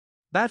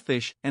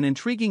Batfish, an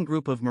intriguing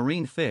group of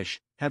marine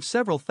fish, have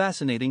several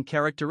fascinating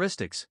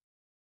characteristics.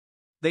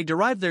 They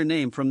derive their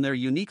name from their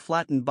unique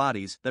flattened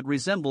bodies that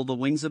resemble the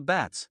wings of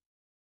bats.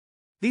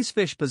 These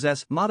fish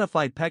possess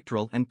modified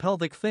pectoral and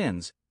pelvic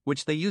fins,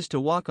 which they use to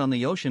walk on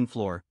the ocean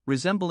floor,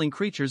 resembling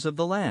creatures of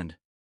the land.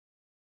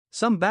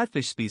 Some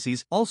batfish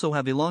species also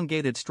have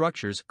elongated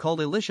structures called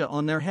elysia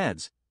on their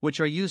heads, which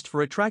are used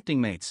for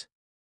attracting mates.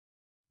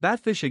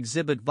 Batfish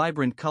exhibit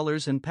vibrant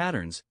colors and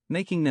patterns,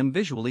 making them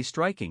visually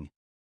striking.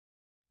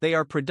 They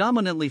are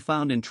predominantly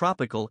found in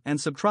tropical and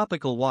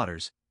subtropical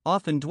waters,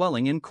 often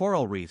dwelling in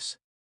coral reefs.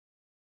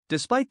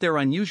 Despite their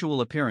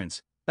unusual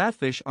appearance,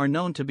 batfish are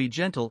known to be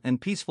gentle and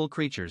peaceful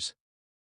creatures.